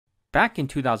Back in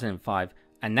 2005,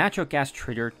 a natural gas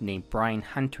trader named Brian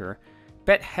Hunter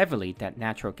bet heavily that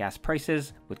natural gas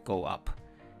prices would go up.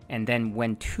 And then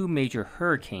when two major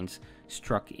hurricanes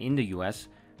struck in the US,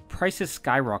 prices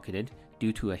skyrocketed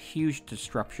due to a huge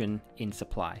disruption in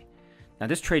supply. Now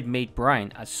this trade made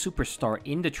Brian a superstar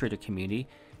in the trader community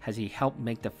as he helped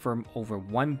make the firm over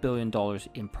 $1 billion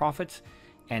in profits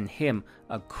and him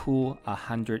a cool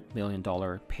 $100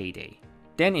 million payday.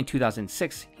 Then in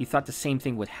 2006, he thought the same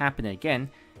thing would happen again,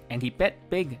 and he bet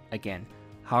big again.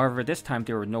 However, this time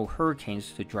there were no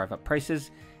hurricanes to drive up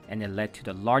prices, and it led to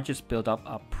the largest buildup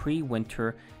of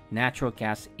pre-winter natural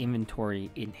gas inventory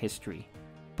in history.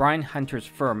 Brian Hunter's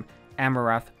firm,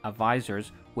 Amarath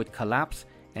Advisors, would collapse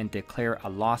and declare a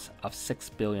loss of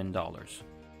 $6 billion.